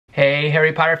Hey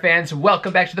Harry Potter fans,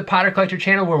 welcome back to the Potter Collector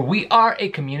channel where we are a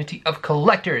community of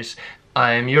collectors.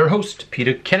 I'm your host,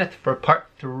 Peter Kenneth, for part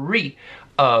 3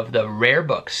 of the rare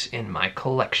books in my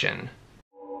collection.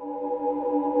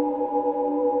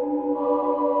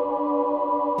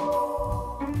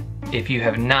 If you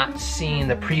have not seen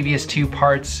the previous 2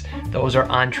 parts, those are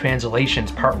on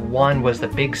translations. Part 1 was the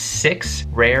big 6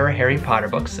 rare Harry Potter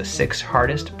books, the 6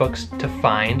 hardest books to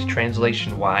find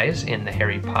translation-wise in the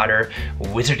Harry Potter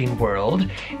wizarding world.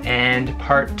 And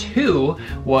part 2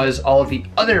 was all of the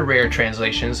other rare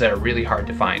translations that are really hard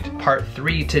to find. Part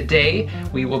 3 today,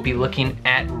 we will be looking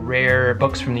at rare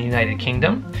books from the United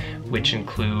Kingdom, which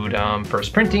include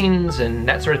first printings and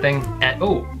that sort of thing. And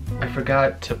I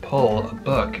forgot to pull a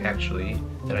book, actually,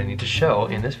 that I need to show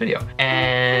in this video.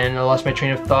 And I lost my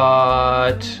train of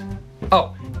thought.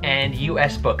 Oh, and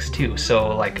US books too.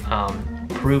 So like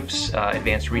proofs,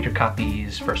 advanced reader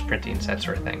copies, first printings, that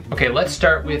sort of thing. Okay, let's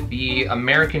start with the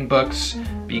American books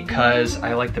because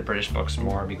I like the British books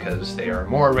more because they are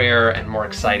more rare and more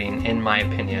exciting in my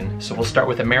opinion. So we'll start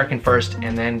with American first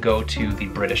and then go to the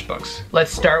British books.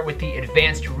 Let's start with the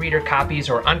advanced reader copies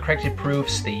or uncorrected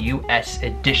proofs, the US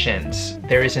editions.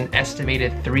 There is an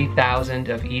estimated 3,000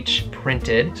 of each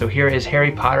printed. So here is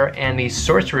Harry Potter and the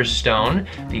Sorcerer's Stone,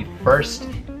 the first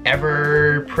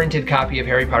ever printed copy of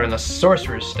Harry Potter and the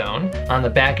Sorcerer's Stone. On the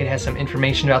back it has some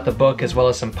information about the book as well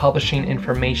as some publishing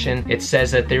information. It says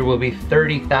that there will be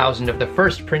 30,000 of the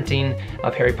first printing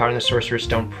of Harry Potter and the Sorcerer's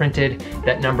Stone printed.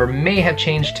 That number may have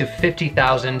changed to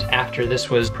 50,000 after this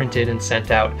was printed and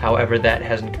sent out. However, that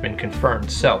hasn't been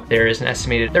confirmed. So there is an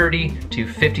estimated 30 to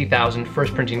 50,000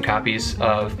 first printing copies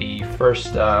of the first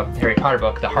Harry Potter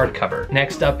book, the hardcover.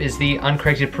 Next up is the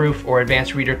uncorrected proof or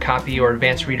advanced reader copy or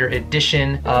advanced reader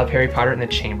edition of Harry Potter and the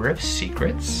Chamber of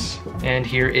Secrets. And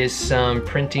here is some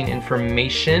printing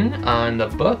information on the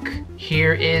book.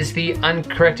 Here is the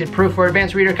uncorrected proof or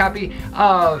advanced reader copy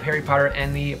of Harry Potter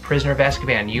and the Prisoner of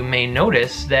Azkaban. You may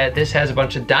notice that this has a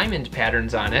bunch of diamond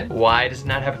patterns on it. Why does it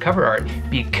not have cover art?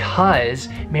 Because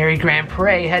Mary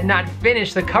Grant-Prey had not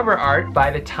finished the cover art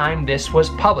by the time this was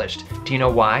published. Do you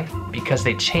know why? Because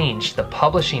they changed the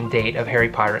publishing date of Harry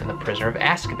Potter and the Prisoner of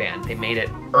Azkaban. They made it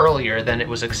earlier than it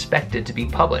was expected to be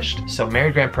published. So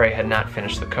Mary Grant-Prey had not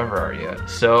finished the cover art yet.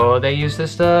 So they used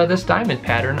this diamond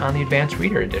pattern on the advanced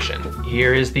reader edition.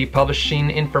 Here is the publishing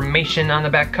information on the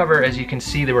back cover. As you can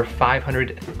see, there were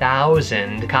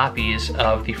 500,000 copies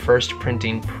of the first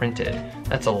printing printed.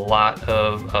 That's a lot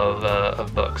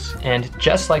of books. And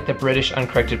just like the British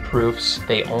uncorrected proofs,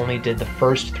 they only did the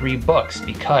first 3 books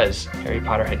because Harry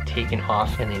Potter had taken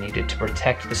off and they needed to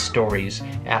protect the stories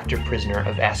after Prisoner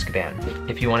of Azkaban.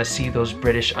 If you want to see those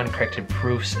British uncorrected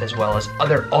proofs as well as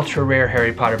other ultra rare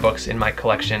Harry Potter books in my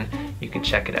collection, you can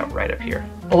check it out right up here.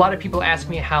 A lot of people ask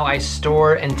me how I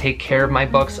store and take care of my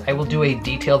books. I will do a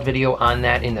detailed video on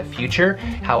that in the future.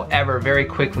 However, very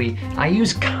quickly, I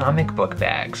use comic book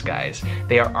bags, guys.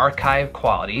 They are archive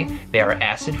quality, they are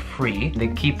acid free, they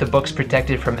keep the books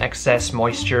protected from excess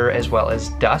moisture as well as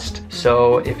dust.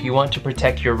 So if you want to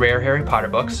protect your rare Harry Potter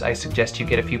books, I suggest you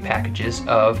get a few packages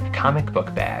of comic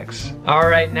book bags.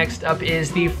 Alright, next up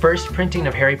is the first printing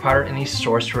of Harry Potter and the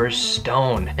Sorcerer's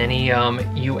Stone. Many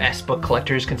US book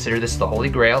collectors consider this the holy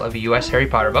grail of US Harry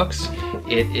Potter books.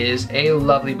 It is a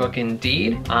lovely book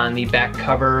indeed. On the back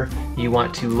cover, you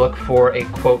want to look for a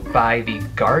quote by The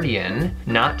Guardian,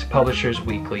 not Publishers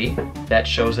Weekly. That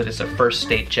shows that it's a first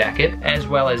state jacket, as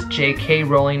well as J.K.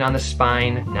 Rowling on the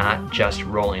spine, not just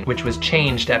Rowling, which was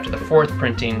changed after the 4th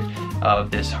printing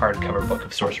of this hardcover book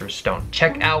of Sorcerer's Stone.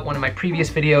 Check out one of my previous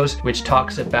videos which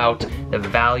talks about the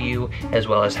value as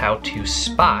well as how to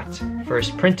spot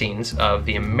first printings of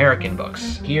the American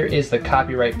books. Here is the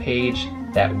copyright page.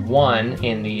 That 1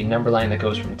 in the number line that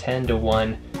goes from 10 to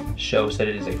 1 shows that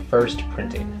it is a first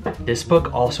printing. This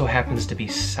book also happens to be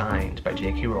signed by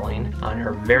J.K. Rowling on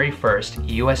her very first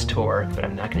US tour, but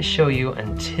I'm not going to show you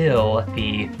until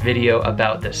the video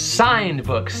about the signed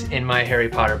books in my Harry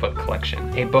Potter book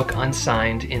collection. A book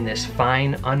unsigned in this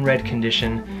fine, unread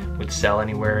condition would sell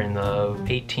anywhere in the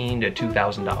 $18 to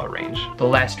 $2,000 range. The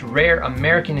last rare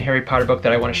American Harry Potter book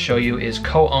that I want to show you is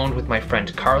co-owned with my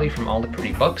friend Carly from All the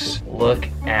Pretty Books. Look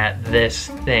at this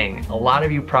thing. A lot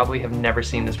of you probably have never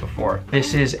seen this before.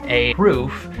 This is a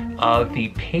proof of the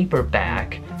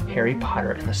paperback Harry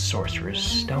Potter and the Sorcerer's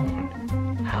Stone.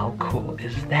 How cool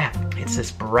is that? It's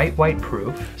this bright white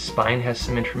proof. Spine has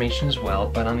some information as well,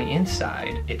 but on the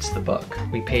inside, it's the book.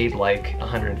 We paid like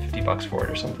 150 bucks for it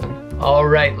or something. All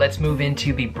right, let's move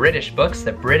into the British books,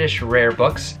 the British rare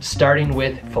books, starting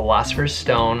with Philosopher's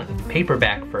Stone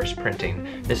paperback first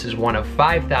printing. This is one of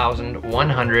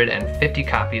 5,150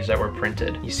 copies that were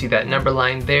printed. You see that number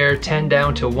line there, 10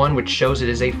 down to 1, which shows it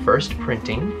is a first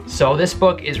printing. So this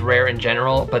book is rare in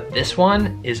general, but this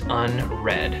one is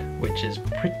unread, which is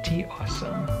pretty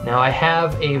awesome. Now I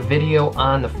have a video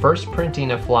on the first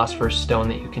printing of Philosopher's Stone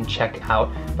that you can check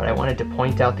out, but I wanted to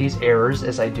point out these errors,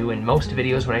 as I do in most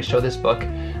videos when I show this book,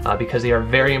 because they are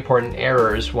very important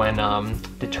errors when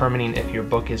determining if your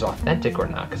book is authentic or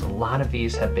not, because a lot of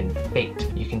these have been faked.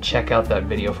 You can check out that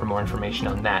video for more information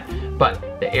on that.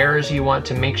 But the errors you want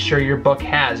to make sure your book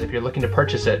has if you're looking to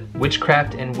purchase it: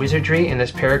 witchcraft and wizardry in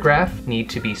this paragraph need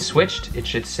to be switched. It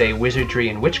should say wizardry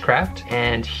and witchcraft.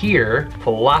 And here,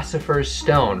 Philosopher's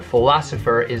Stone.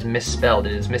 Philosopher is misspelled.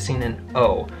 It is missing an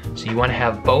O. So you want to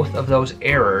have both of those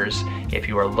errors if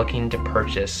you are looking to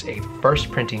purchase a first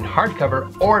printing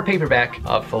hardcover or paperback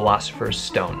of Philosopher's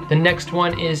Stone. The next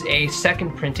one is a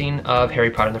second printing of Harry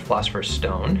Potter and the Philosopher's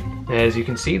Stone. As you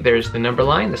can see, there's the number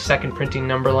line, the second printing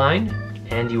number line.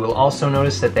 And you will also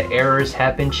notice that the errors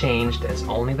have been changed, as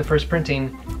only the first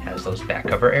printing has those back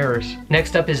cover errors.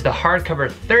 Next up is the hardcover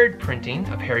third printing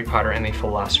of Harry Potter and the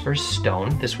Philosopher's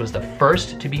Stone. This was the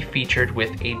first to be featured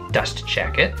with a dust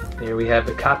jacket. Here we have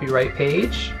the copyright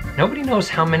page. Nobody knows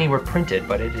how many were printed,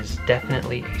 but it is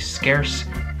definitely a scarce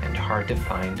and hard to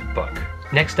find book.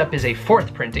 Next up is a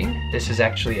fourth printing. This is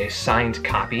actually a signed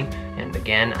copy, and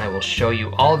again, I will show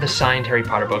you all the signed Harry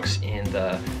Potter books in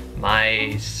the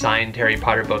My Signed Harry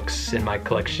Potter Books in My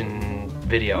Collection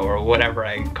video, or whatever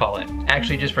I call it.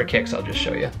 Actually, just for kicks, I'll just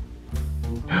show you.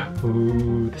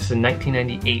 Ooh, this is a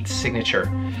 1998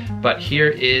 signature. But here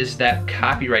is that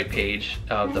copyright page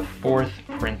of the fourth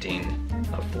printing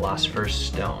of Philosopher's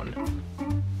Stone.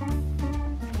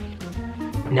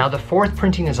 Now the fourth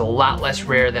printing is a lot less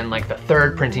rare than like the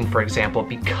third printing, for example,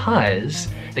 because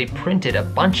they printed a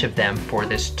bunch of them for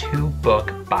this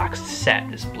 2-book boxed set,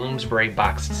 this Bloomsbury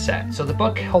boxed set. So the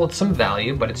book holds some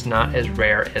value, but it's not as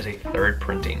rare as a third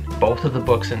printing. Both of the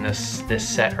books in this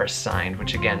set are signed,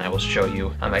 which again, I will show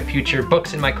you on my future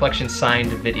Books in My Collection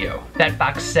signed video. That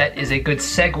box set is a good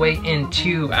segue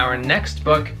into our next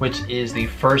book, which is the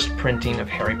first printing of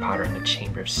Harry Potter and the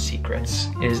Chamber of Secrets.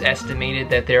 It is estimated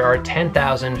that there are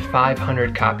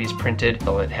 10,500 copies printed,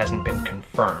 though it hasn't been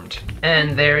confirmed.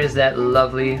 And there is that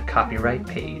lovely copyright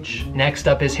page. Next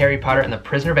up is Harry Potter and the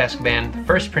Prisoner of Azkaban, the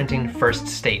first printing, first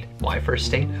state. Why first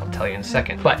state? I'll tell you in a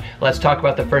second. But let's talk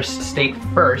about the first state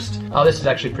first. Oh, this is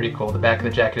actually pretty cool. The back of the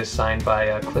jacket is signed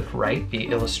by Cliff Wright, the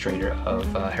illustrator of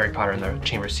Harry Potter and the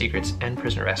Chamber of Secrets and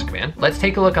Prisoner of Azkaban. Let's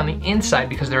take a look on the inside,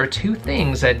 because there are two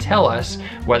things that tell us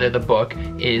whether the book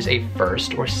is a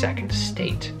first or second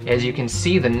state. As you can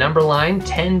see, the number line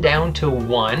 10 down to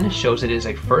 1 shows it is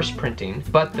a first printing,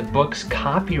 but the book's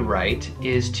copyright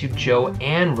is to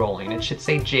Joanne Rowling. It should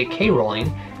say J.K.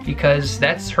 Rowling because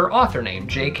that's her author name,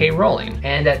 J.K. Rowling.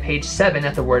 And at page 7,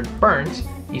 at the word burnt,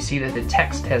 you see that the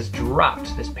text has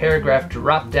dropped. This paragraph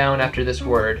dropped down after this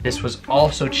word. This was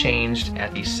also changed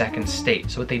at the second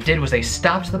state. So what they did was they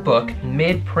stopped the book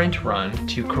mid-print run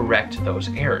to correct those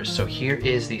errors. So here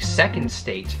is the second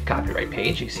state copyright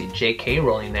page. You see J.K.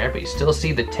 Rowling there, but you still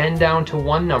see the 10 down to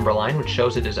 1 number line, which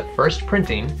shows it is a first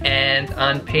printing. And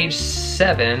on page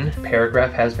 7,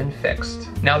 paragraph has been fixed.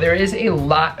 Now there is a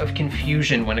lot of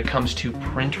confusion when it comes to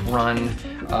print run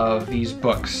of these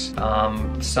books.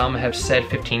 Some have said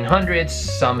 1500,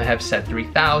 some have said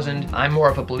 3000. I'm more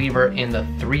of a believer in the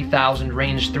 3000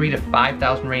 range, 3 to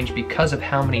 5,000 range, because of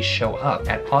how many show up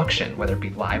at auction, whether it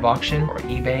be live auction or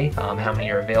eBay, how many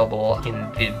are available in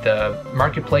the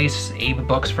marketplace, Abe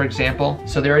Books, for example.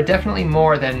 So there are definitely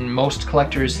more than most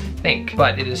collectors think,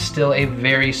 but it is still a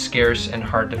very scarce and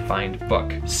hard to find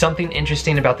book. Something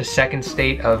interesting about the second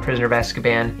state of Prisoner of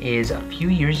Azkaban is a few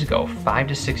years ago, 5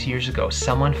 to 6 years ago,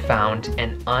 someone found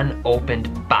an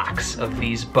unopened box of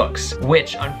these books,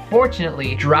 which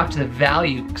unfortunately dropped the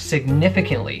value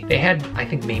significantly. They had, I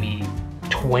think, maybe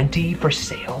 20 for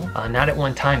sale. Not at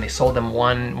one time, they sold them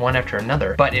one after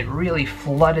another, but it really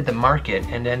flooded the market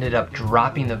and ended up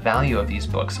dropping the value of these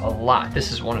books a lot.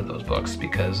 This is one of those books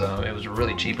because it was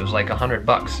really cheap. It was like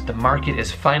 $100. The market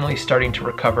is finally starting to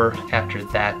recover after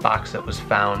that box that was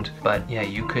found, but yeah,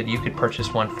 you could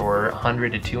purchase one for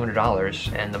 $100 to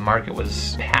 $200, and the market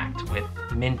was packed with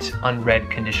mint unread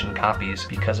condition copies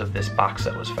because of this box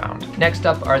that was found. Next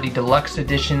up are the deluxe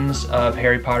editions of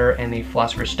Harry Potter and the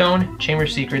Philosopher's Stone, Chamber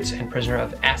of Secrets, and Prisoner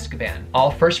of Azkaban.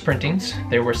 All first printings.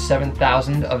 There were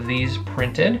 7,000 of these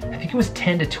printed. I think it was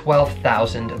 10 to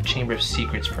 12,000 of Chamber of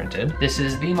Secrets printed. This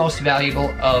is the most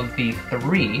valuable of the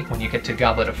three when you get to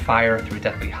Goblet of Fire through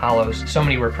Deathly Hallows. So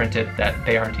many were printed that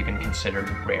they aren't even considered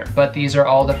rare. But these are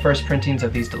all the first printings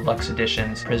of these deluxe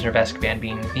editions, Prisoner of Azkaban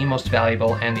being the most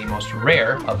valuable and the most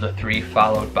rare of the three,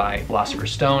 followed by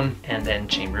Philosopher's Stone and then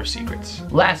Chamber of Secrets.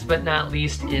 Last but not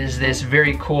least is this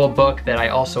very cool book that I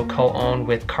also co-own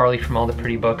with Carly from All the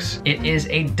Pretty Books. It is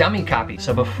a dummy copy.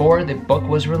 So before the book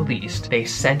was released, they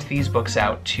sent these books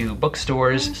out to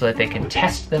bookstores so that they can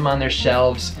test them on their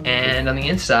shelves, and on the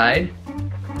inside,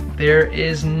 there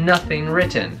is nothing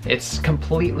written. It's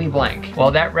completely blank.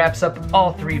 Well, that wraps up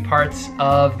all three parts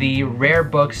of the rare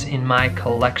books in my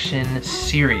collection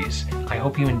series. I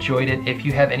hope you enjoyed it. If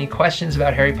you have any questions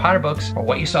about Harry Potter books or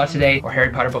what you saw today or Harry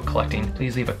Potter book collecting,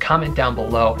 please leave a comment down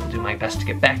below. I'll do my best to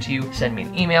get back to you. Send me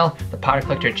an email,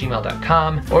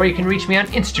 thepottercollector@gmail.com, or you can reach me on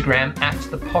Instagram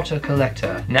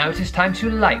 @thepottercollector. Now it is time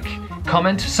to like,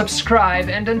 comment, subscribe,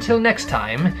 and until next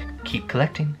time, keep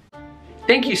collecting.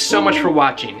 Thank you so much for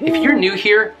watching. If you're new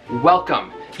here,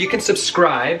 welcome. You can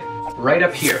subscribe right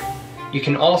up here. You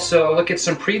can also look at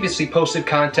some previously posted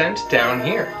content down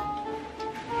here.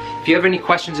 If you have any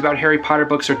questions about Harry Potter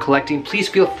books or collecting, please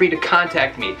feel free to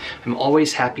contact me. I'm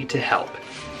always happy to help.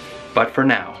 But for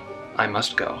now, I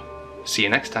must go. See you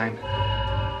next time.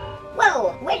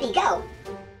 Whoa, where'd he go?